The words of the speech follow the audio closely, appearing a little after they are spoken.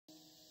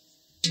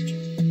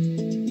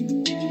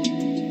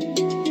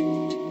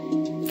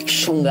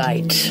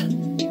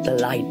Shungite, the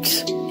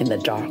light in the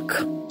dark.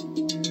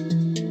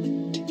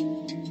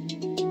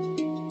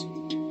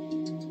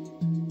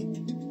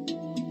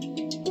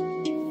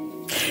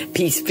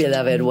 Peace,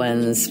 beloved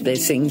ones,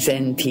 blessings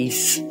and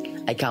peace.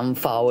 I come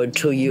forward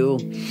to you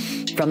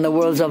from the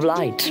worlds of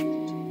light.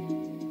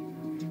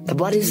 But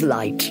what is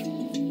light?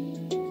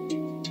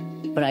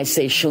 When I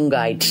say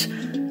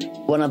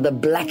Shungite, one of the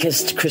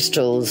blackest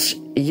crystals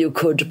you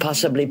could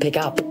possibly pick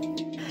up,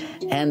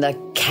 and the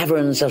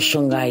caverns of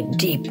Shungite,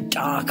 deep,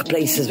 dark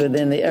places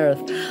within the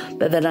earth.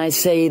 But then I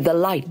say the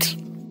light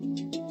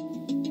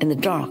in the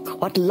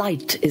dark. What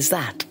light is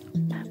that?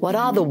 What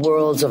are the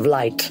worlds of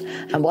light?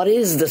 And what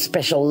is the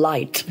special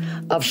light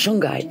of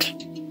Shungite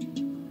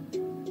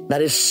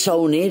that is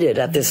so needed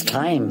at this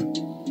time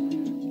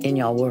in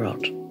your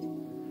world?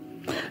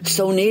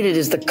 So needed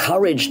is the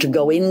courage to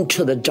go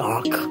into the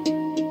dark,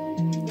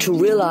 to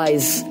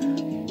realize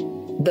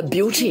the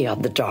beauty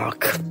of the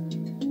dark.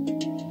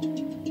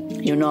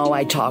 You know,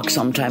 I talk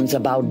sometimes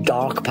about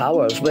dark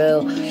powers.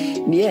 Well,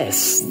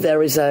 yes,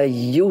 there is a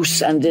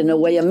use and in a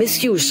way a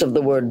misuse of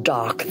the word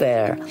dark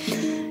there,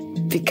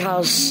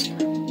 because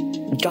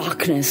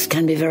darkness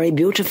can be very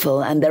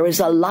beautiful, and there is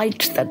a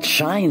light that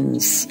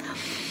shines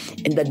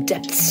in the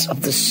depths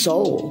of the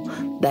soul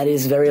that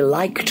is very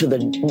like to the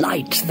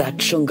light that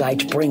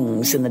Shungite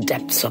brings in the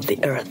depths of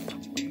the earth.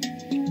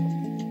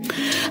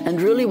 And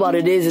really what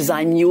it is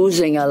I'm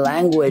using a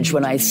language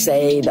when I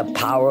say the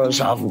powers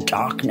of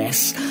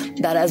darkness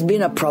that has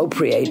been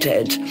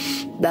appropriated,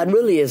 that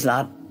really is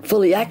not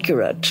fully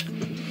accurate,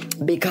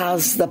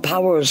 because the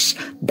powers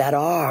that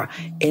are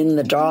in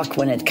the dark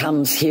when it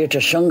comes here to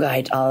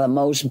Shungite are the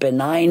most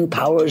benign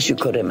powers you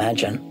could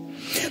imagine.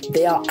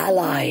 They are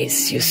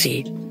allies, you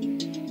see.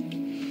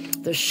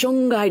 The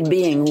Shungite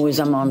being, who is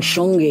among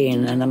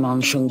Shungin and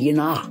among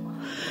Shungina,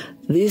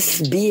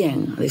 this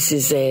being, this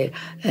is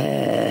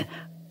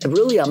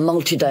really a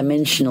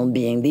multidimensional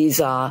being. These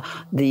are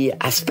the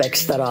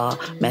aspects that are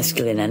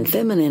masculine and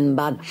feminine,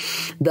 but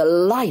the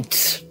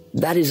light,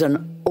 that is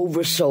an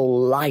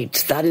oversoul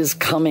light that is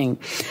coming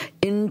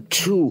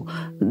into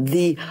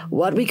the,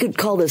 what we could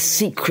call the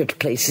secret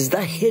places,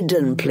 the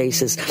hidden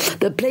places,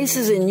 the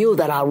places in you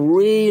that are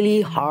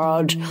really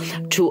hard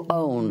to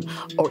own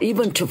or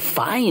even to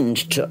find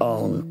to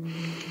own.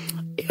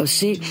 You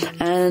see?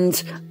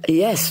 And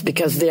yes,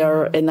 because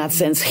they're in that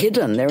sense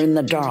hidden, they're in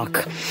the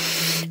dark.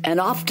 And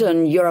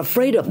often you're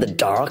afraid of the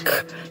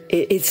dark.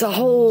 It's a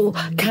whole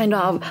kind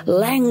of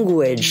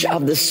language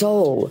of the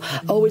soul.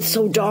 Oh, it's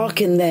so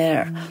dark in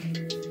there.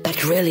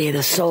 But really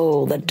the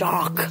soul, the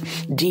dark,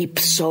 deep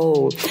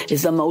soul,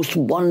 is the most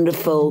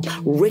wonderful,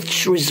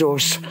 rich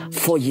resource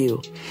for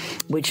you.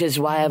 Which is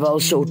why I've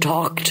also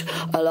talked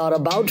a lot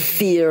about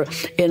fear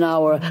in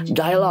our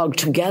dialogue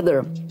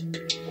together.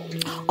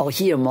 Or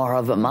here more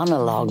of a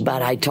monologue,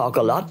 but I talk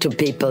a lot to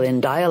people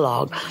in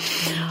dialogue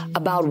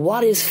about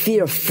what is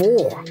fear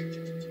for.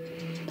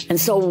 And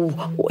so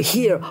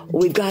here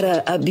we've got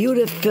a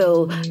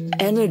beautiful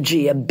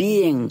energy, a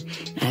being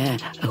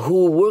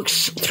who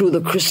works through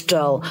the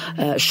crystal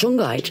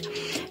Shungite,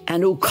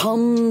 and who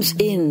comes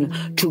in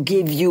to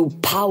give you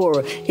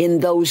power in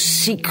those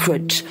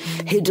secret,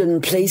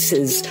 hidden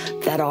places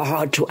that are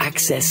hard to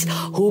access,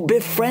 who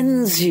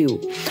befriends you,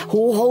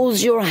 who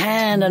holds your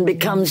hand and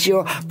becomes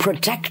your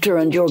protector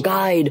and your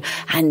guide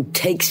and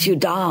takes you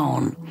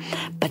down.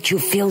 But you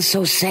feel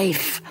so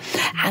safe,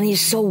 and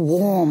he's so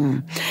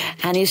warm,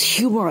 and he's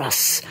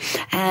humorous,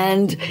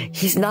 and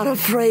he's not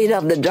afraid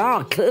of the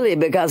dark, clearly,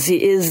 because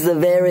he is the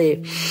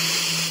very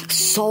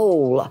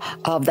soul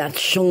of that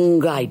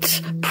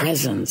Shungite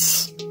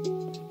presence.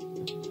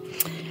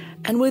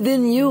 And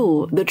within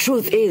you, the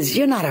truth is,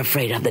 you're not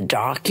afraid of the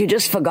dark. You've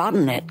just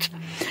forgotten it.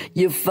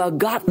 You've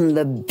forgotten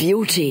the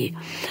beauty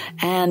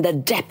and the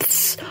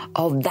depths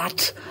of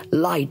that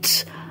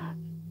light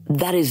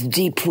that is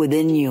deep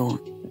within you.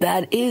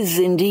 That is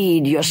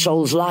indeed your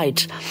soul's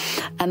light.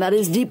 And that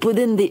is deep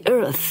within the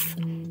earth.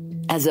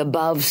 As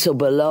above, so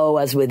below,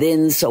 as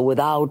within, so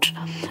without.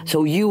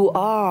 So you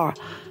are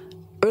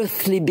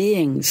earthly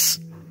beings.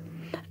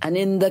 And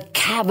in the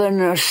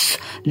cavernous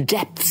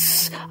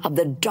depths of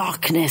the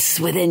darkness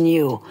within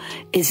you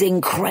is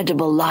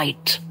incredible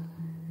light,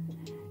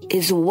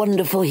 is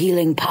wonderful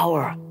healing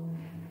power.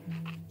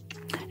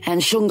 And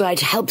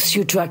Shungite helps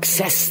you to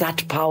access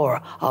that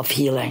power of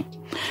healing,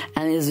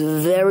 and is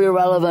very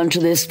relevant to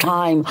this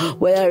time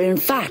where, in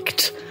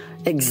fact,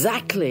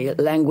 exactly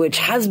language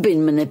has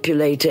been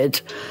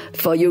manipulated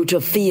for you to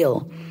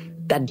feel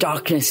that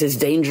darkness is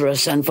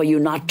dangerous and for you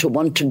not to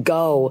want to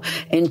go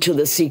into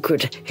the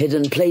secret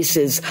hidden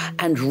places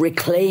and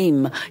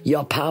reclaim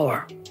your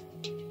power.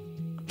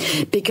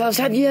 Because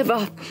have you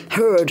ever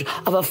heard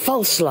of a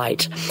false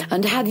light?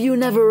 And have you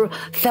never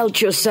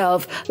felt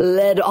yourself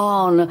led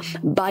on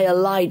by a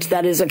light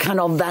that is a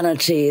kind of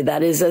vanity,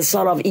 that is a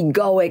sort of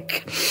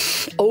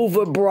egoic,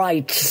 over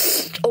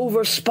bright,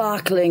 over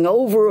sparkling,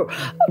 over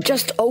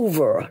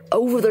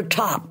the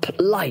top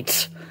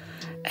light?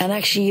 And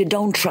actually you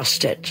don't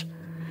trust it.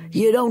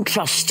 You don't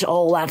trust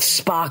all that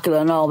sparkle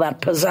and all that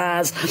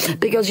pizzazz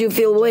because you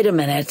feel, wait a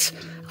minute,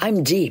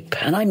 I'm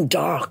deep and I'm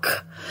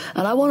dark.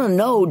 And I want to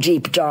know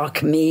deep,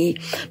 dark me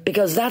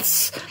because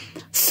that's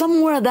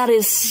somewhere that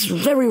is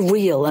very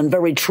real and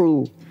very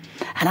true.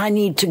 And I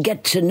need to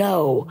get to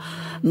know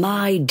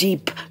my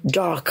deep,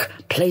 dark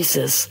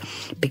places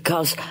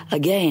because,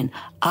 again,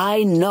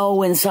 I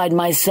know inside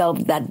myself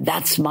that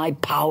that's my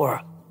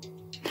power.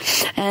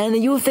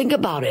 And you think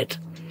about it.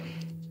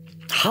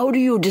 How do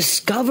you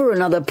discover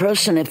another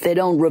person if they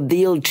don't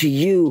reveal to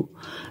you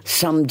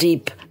some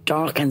deep,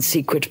 dark, and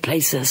secret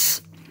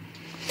places?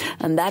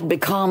 And that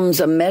becomes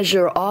a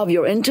measure of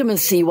your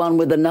intimacy one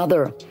with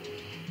another.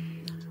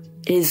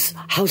 Is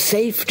how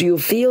safe do you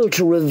feel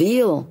to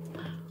reveal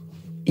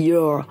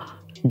your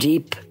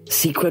deep,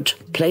 secret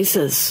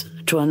places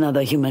to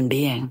another human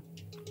being?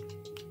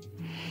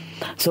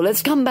 So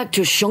let's come back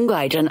to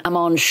Shungite and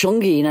Amon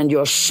Shungin and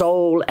your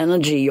soul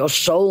energy, your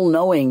soul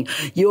knowing,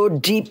 your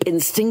deep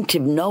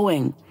instinctive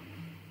knowing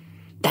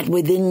that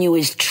within you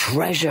is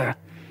treasure,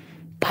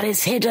 but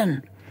it's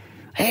hidden.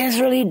 It's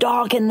really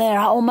dark in there.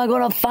 How am I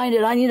going to find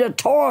it? I need a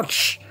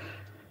torch.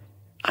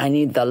 I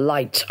need the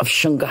light of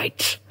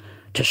Shungite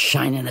to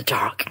shine in the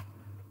dark.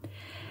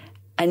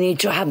 I need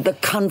to have the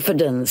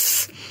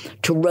confidence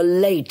to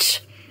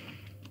relate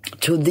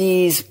to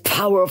these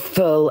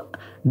powerful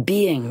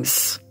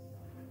beings.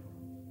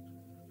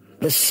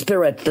 The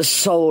spirit, the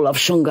soul of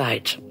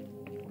Shungite.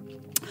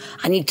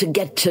 I need to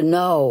get to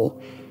know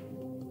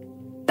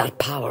that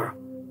power.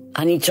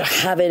 I need to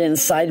have it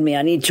inside me.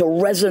 I need to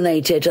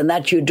resonate it. And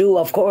that you do,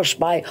 of course,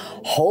 by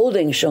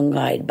holding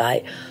Shungite,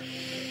 by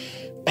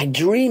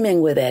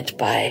dreaming with it,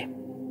 by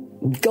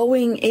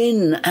going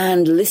in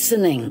and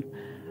listening,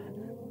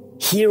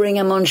 hearing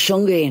Amon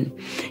Shungin,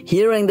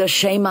 hearing the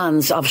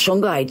shamans of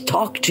Shungite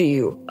talk to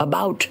you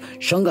about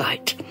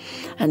Shungite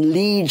and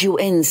lead you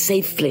in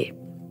safely.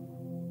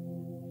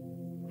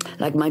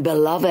 Like my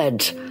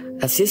beloved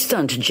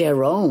assistant,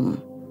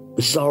 Jerome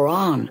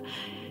Zoran,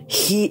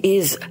 he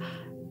is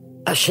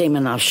a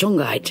shaman of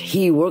Shungite.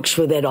 He works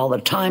with it all the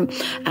time,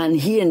 and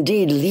he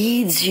indeed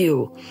leads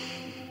you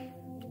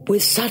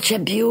with such a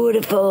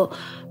beautiful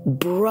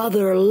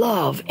brother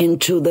love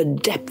into the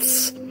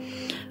depths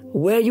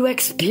where you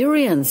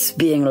experience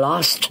being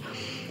lost,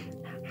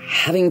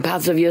 having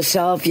parts of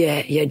yourself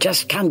you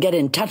just can't get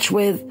in touch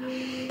with,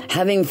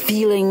 having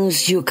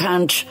feelings you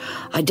can't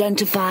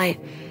identify,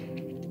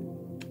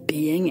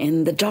 being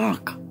in the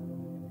dark.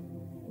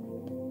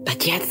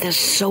 But yet there's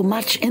so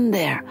much in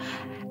there,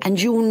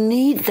 and you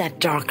need that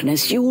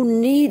darkness. You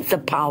need the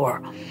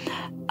power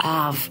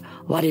of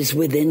what is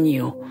within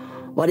you,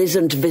 what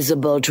isn't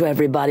visible to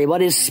everybody,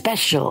 what is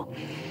special,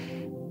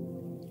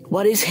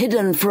 what is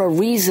hidden for a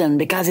reason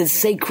because it's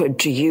sacred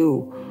to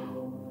you.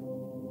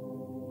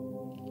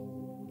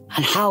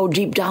 And how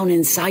deep down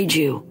inside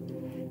you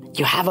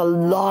have a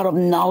lot of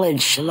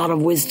knowledge, a lot of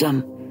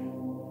wisdom,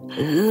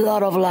 a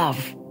lot of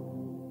love,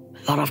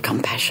 a lot of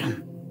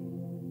compassion.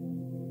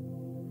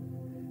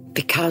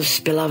 Because,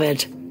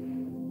 beloved,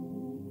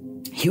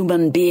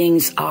 human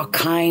beings are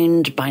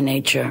kind by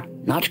nature,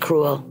 not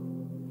cruel.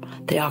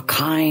 They are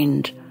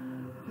kind.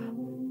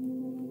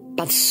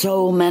 But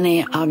so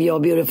many of your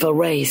beautiful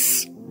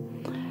race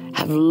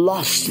have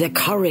lost their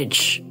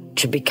courage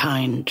to be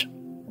kind.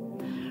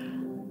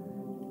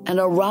 And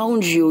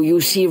around you,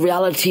 you see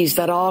realities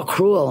that are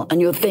cruel,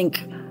 and you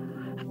think,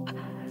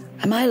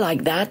 am I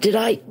like that?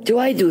 Do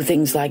I do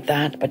things like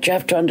that? But you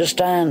have to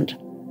understand,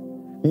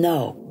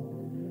 no,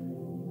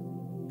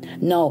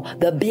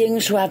 the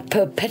beings who have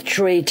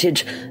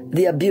perpetuated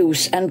the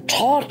abuse and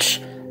taught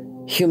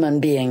human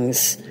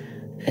beings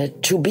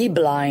to be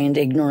blind,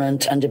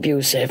 ignorant, and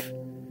abusive,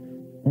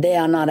 they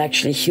are not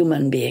actually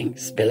human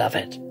beings,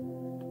 beloved.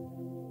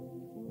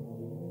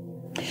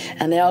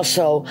 And they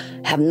also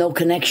have no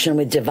connection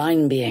with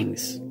divine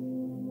beings.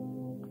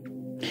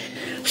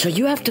 So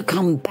you have to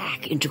come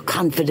back into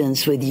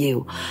confidence with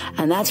you.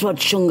 And that's what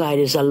Shungite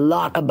is a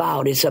lot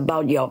about. It's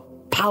about your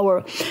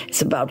power.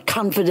 It's about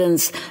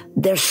confidence.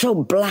 They're so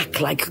black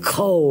like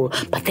coal,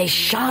 but they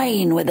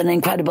shine with an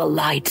incredible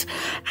light.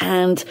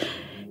 And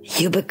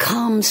you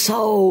become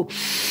so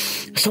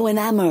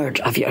enamored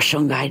of your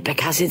Shungite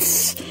because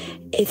it's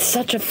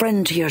such a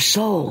friend to your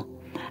soul,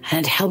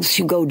 and it helps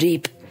you go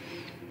deep.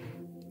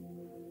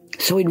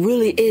 So it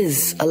really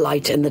is a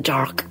light in the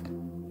dark.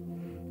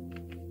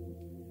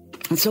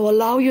 And so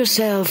allow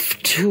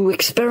yourself to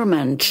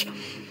experiment.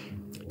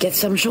 Get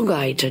some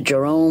Shungite.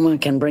 Jerome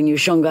can bring you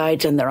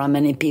Shungite, and there are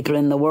many people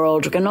in the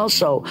world who can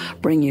also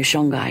bring you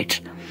Shungite.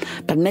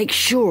 But make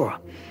sure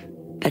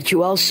that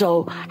you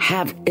also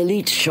have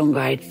elite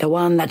Shungite, the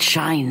one that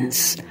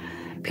shines,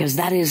 because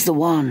that is the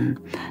one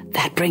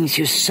that brings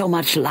you so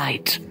much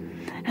light,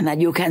 and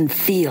that you can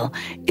feel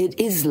it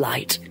is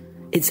light.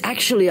 It's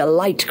actually a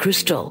light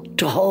crystal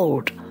to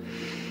hold.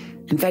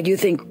 In fact, you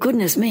think,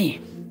 goodness me,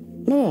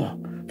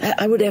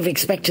 I would have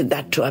expected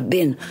that to have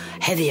been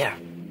heavier.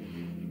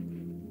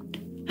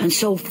 And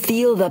so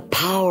feel the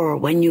power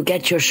when you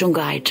get your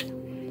Shungite.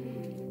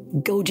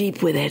 Go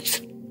deep with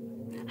it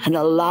and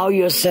allow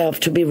yourself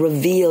to be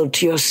revealed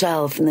to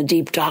yourself in the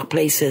deep, dark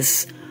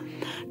places.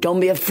 Don't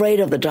be afraid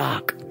of the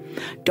dark.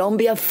 Don't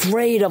be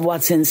afraid of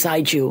what's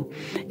inside you.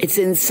 It's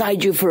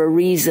inside you for a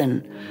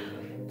reason.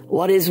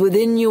 What is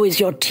within you is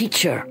your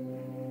teacher.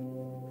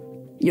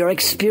 Your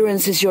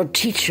experience is your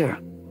teacher.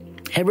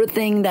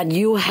 Everything that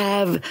you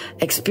have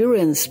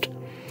experienced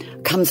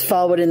comes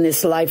forward in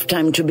this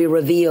lifetime to be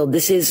revealed.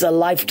 This is a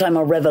lifetime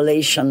of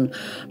revelation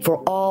for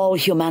all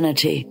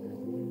humanity.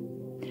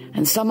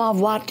 And some of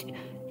what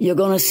you're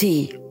going to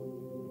see,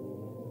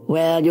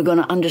 well, you're going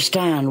to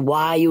understand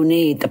why you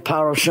need the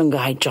power of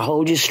Shungite to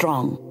hold you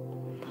strong,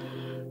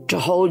 to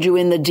hold you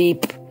in the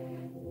deep,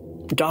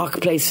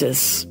 dark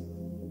places,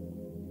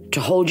 to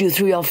hold you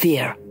through your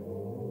fear,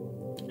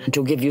 and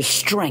to give you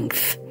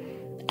strength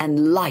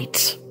and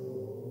light,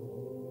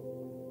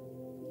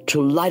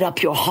 to light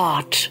up your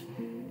heart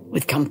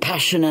with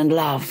compassion and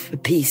love,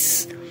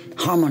 peace,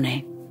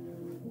 harmony,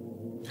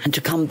 and to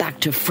come back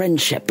to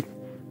friendship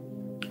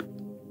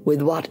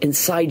with what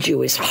inside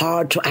you is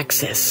hard to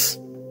access,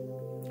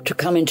 to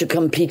come into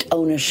complete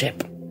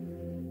ownership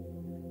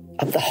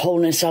of the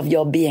wholeness of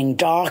your being,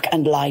 dark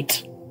and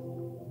light,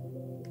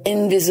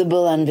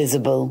 invisible and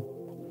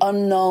visible,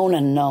 unknown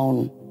and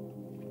known,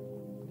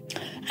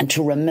 and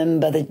to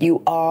remember that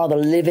you are the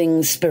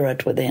living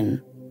spirit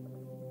within,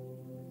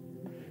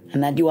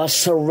 and that you are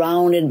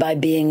surrounded by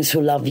beings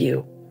who love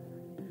you,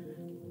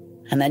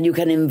 and that you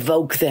can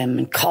invoke them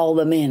and call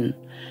them in,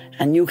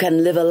 and you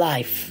can live a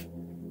life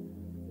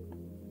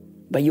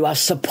where you are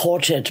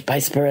supported by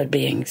spirit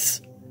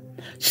beings,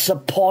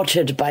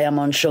 supported by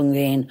Amon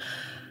Shungin,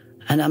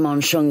 and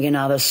Amon Shungin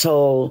are the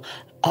soul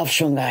of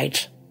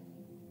Shungite,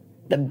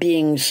 the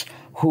beings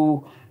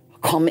who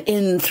come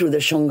in through the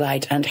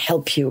Shungite and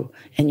help you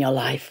in your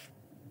life,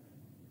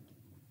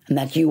 and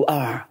that you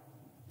are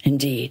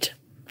indeed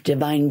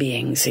divine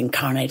beings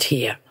incarnate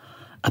here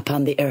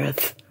upon the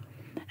earth,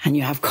 and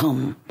you have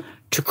come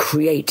to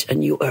create a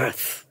new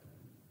earth.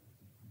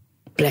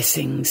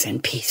 Blessings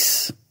and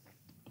peace.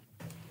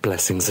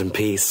 Blessings and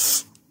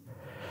peace.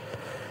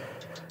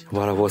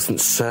 Well, I wasn't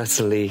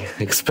certainly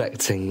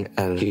expecting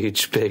a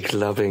huge, big,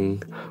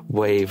 loving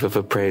wave of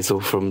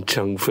appraisal from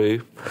Chung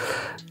Fu,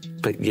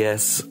 but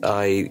yes,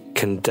 I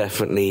can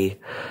definitely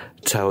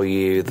tell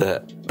you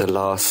that the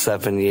last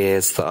 7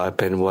 years that I've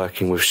been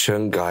working with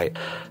Shungite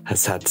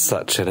has had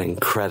such an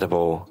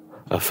incredible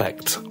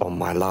effect on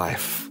my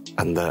life,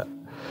 and that,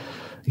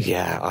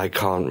 yeah, I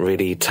can't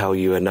really tell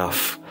you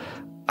enough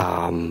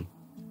that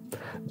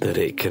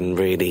it can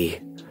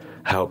really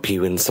help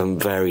you in some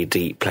very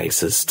deep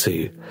places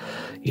too.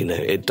 You know,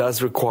 it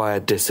does require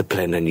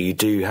discipline, and you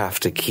do have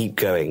to keep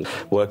going,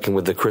 working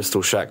with the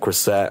crystal chakra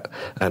set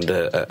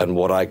and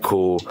what I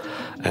call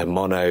a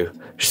mono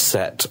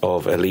set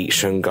of elite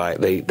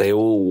Shungite. They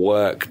all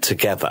work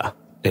together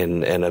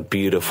in a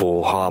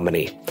beautiful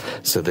harmony.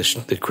 So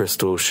the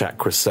crystal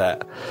chakra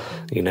set,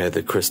 you know,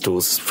 the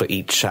crystals for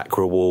each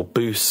chakra will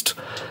boost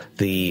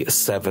the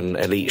 7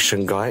 elite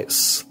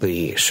Shungites,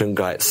 the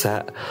Shungite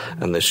set,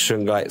 and the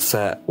Shungite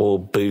set will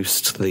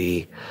boost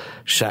the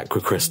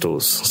chakra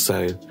crystals.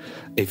 So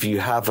if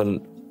you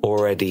haven't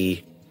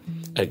already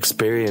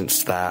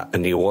experienced that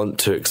and you want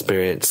to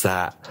experience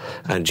that,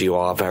 and you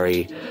are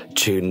very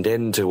tuned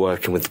in to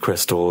working with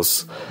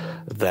crystals,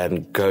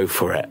 then go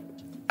for it.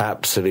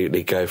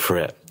 Absolutely go for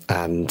it.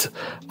 And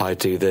I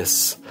do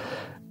this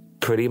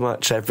pretty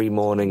much every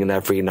morning and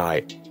every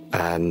night,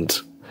 and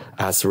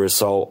as a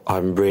result,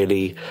 I'm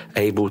really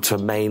able to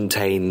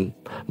maintain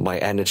my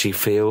energy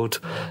field.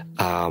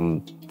 Yeah,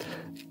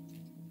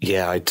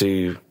 I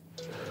do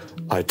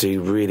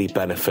really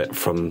benefit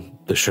from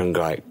the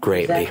Shungite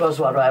greatly. That was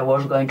what I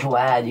was going to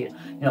add. You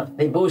know,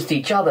 they boost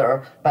each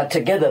other, but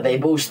together they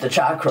boost the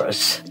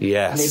chakras.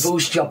 Yes. They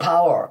boost your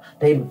power.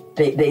 They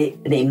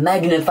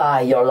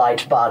magnify your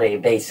light body,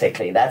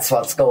 basically. That's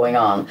what's going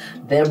on.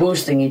 They're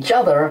boosting each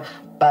other,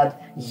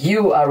 but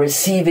you are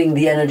receiving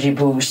the energy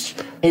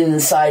boost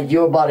inside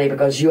your body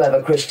because you have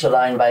a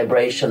crystalline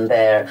vibration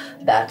there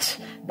that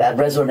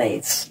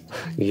resonates.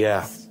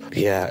 Yeah,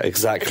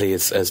 exactly.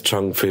 As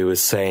Chung Fu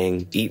was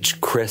saying,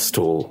 each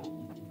crystal,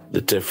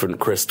 the different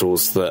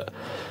crystals that,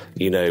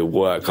 you know,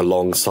 work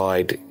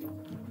alongside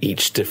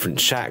each different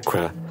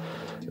chakra,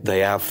 they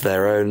have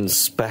their own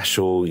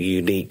special,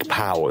 unique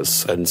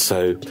powers. And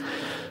so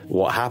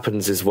what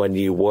happens is when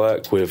you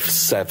work with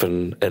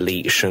 7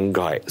 elite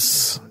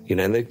Shungites, you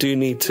know, and they do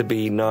need to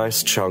be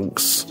nice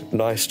chunks of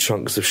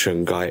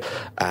Shungite,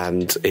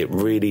 and it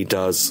really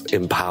does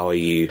empower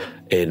you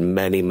in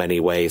many, many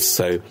ways.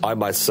 So I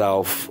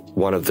myself,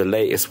 one of the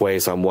latest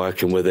ways I'm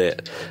working with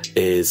it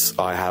is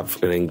I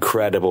have an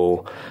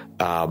incredible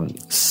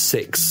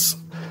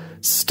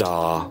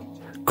 6-star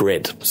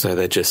grid. So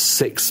they're just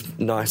 6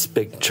 nice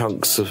big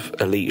chunks of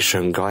elite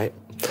Shungite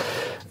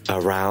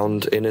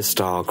around in a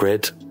star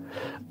grid,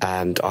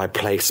 and I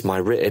place my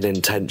written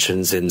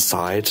intentions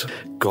inside,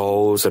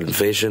 goals and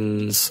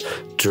visions,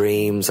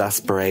 dreams,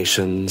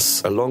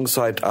 aspirations,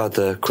 alongside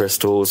other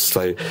crystals.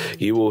 So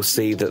you will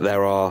see that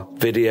there are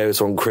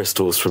videos on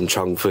crystals from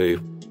Chung Fu.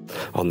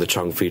 on the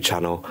Chung Fu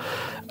channel.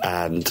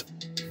 And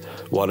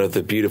one of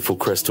the beautiful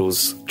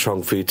crystals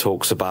Chung Fu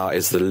talks about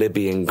is the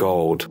Libyan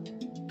gold.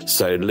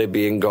 So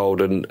Libyan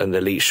gold and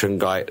elite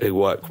Shungite, who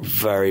work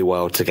very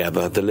well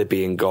together. The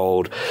Libyan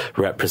gold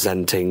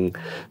representing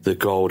the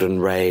golden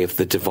ray of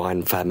the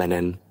divine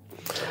feminine.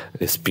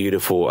 This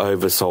beautiful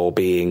oversoul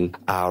being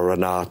our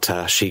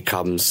Renata. She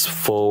comes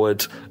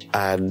forward,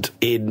 and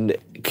in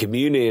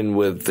communion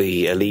with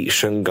the elite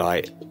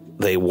Shungite,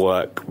 they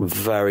work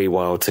very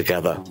well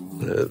together.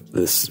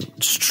 This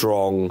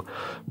strong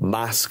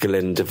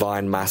masculine,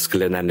 divine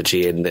masculine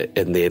energy in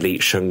the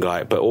elite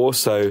Shungite, but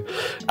also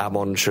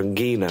Amon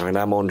Shungina. And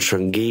Amon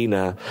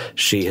Shungina,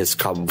 she has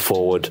come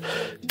forward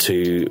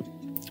to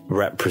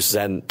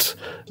represent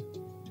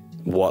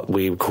what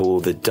we call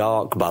the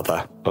dark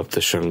mother of the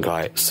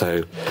Shungite.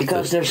 So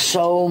because there's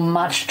so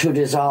much to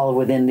dissolve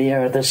within the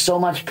earth, there's so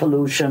much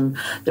pollution,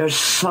 there's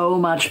so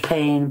much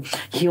pain,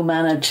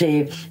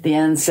 humanity, the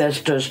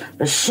ancestors,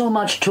 there's so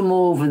much to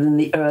move within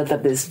the earth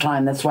at this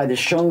time. That's why the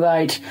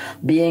Shungite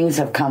beings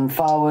have come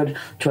forward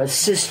to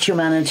assist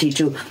humanity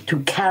to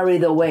carry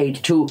the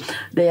weight.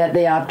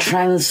 They are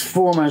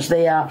transformers,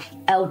 they are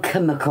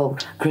alchemical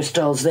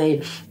crystals,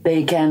 they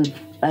can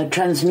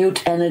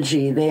transmute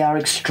energy. They are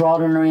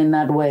extraordinary in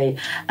that way.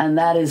 And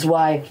that is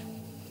why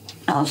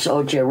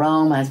also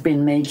Jerome has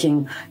been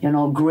making,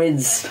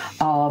 grids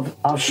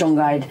of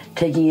Shungite,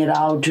 taking it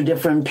out to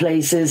different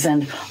places.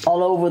 And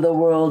all over the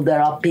world, there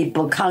are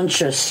people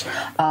conscious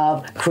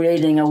of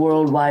creating a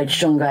worldwide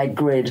Shungite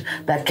grid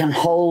that can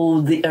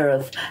hold the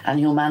earth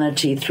and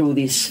humanity through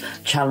this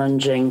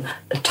challenging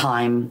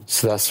time.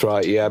 So that's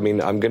right. Yeah, I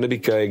mean, I'm going to be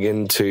going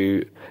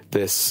into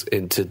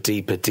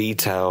deeper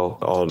detail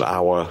on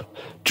our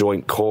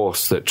joint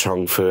course that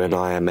Chung Fu and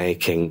I are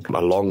making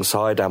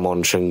alongside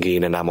Amon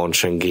Shungina and Amon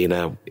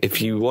Shungina. If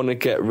you want to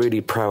get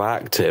really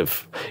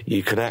proactive,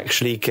 you can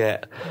actually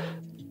get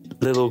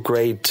little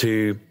grade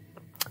 2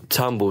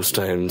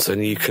 tumblestones,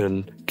 and you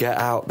can get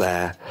out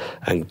there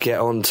and get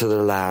onto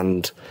the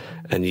land,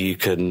 and you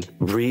can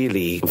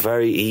really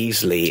very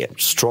easily,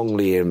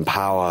 strongly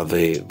empower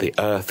the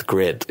earth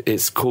grid.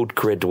 It's called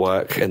grid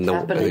work, and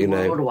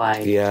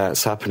worldwide. Yeah,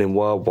 it's happening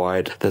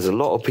worldwide. There's a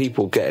lot of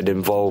people getting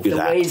involved with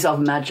that. The ways of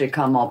magic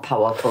are more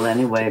powerful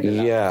anyway.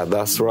 Yeah,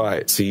 that's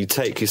right. So you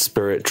take your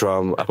spirit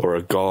drum or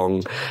a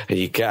gong, and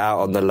you get out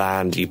on the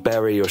land, you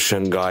bury your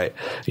Shungite,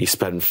 you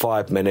spend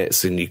 5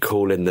 minutes, and you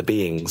call in the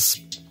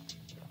beings.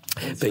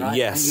 That's but right.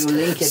 yes, and you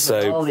link it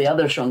with all the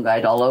other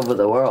Shungite all over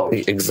the world.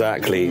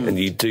 Exactly, and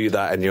you do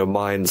that in your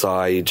mind's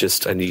eye,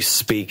 and you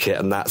speak it,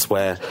 and that's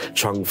where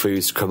Chung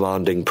Fu's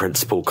commanding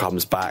principle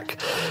comes back.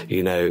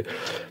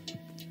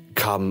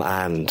 Come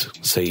and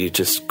so you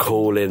just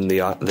call in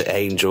the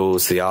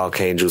angels, the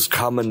archangels,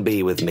 come and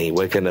be with me.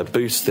 We're going to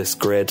boost this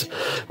grid.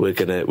 We're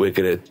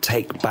gonna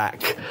take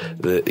back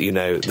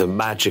the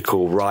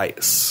magical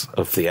rights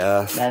of the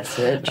earth. That's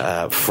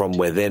it. From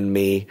within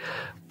me.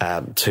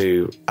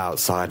 To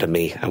outside of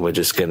me, and we're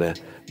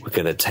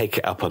gonna take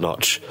it up a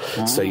notch.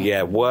 So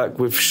yeah, work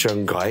with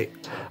Shungite,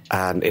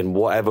 and in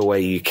whatever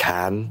way you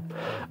can.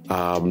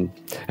 And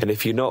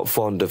if you're not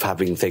fond of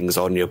having things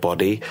on your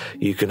body,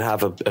 you can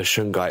have a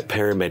Shungite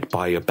pyramid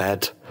by your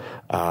bed.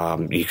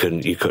 You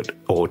could,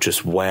 or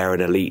just wear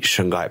an elite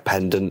Shungite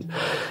pendant.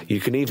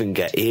 You can even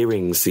get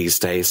earrings these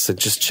days. So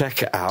just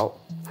check it out,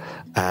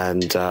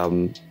 and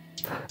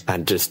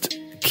just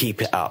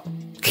keep it up.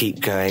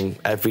 Keep going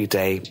every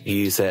day,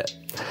 use it.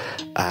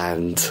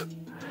 And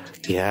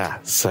yeah,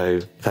 so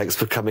thanks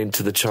for coming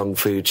to the Chung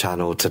Fu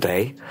channel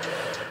today,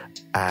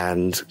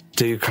 and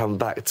do come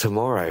back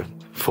tomorrow,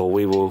 for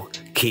we will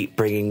keep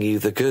bringing you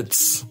the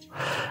goods.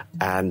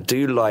 And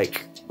do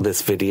like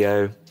this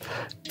video,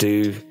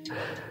 do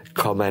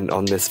comment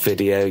on this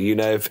video.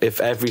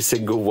 If every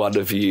single one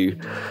of you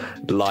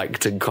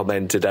liked and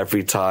commented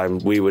every time,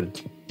 we would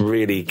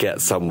really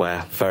get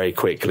somewhere very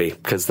quickly,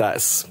 because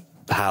that's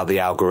how the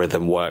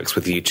algorithm works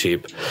with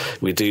YouTube.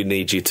 We do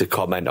need you to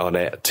comment on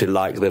it, to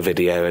like the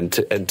video, and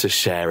to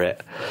share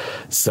it.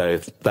 So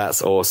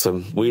that's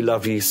awesome. We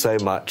love you so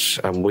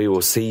much, and we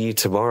will see you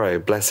tomorrow.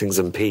 Blessings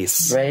and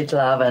peace. Great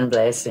love and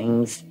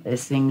blessings.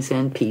 Blessings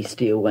and peace,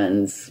 dear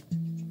ones.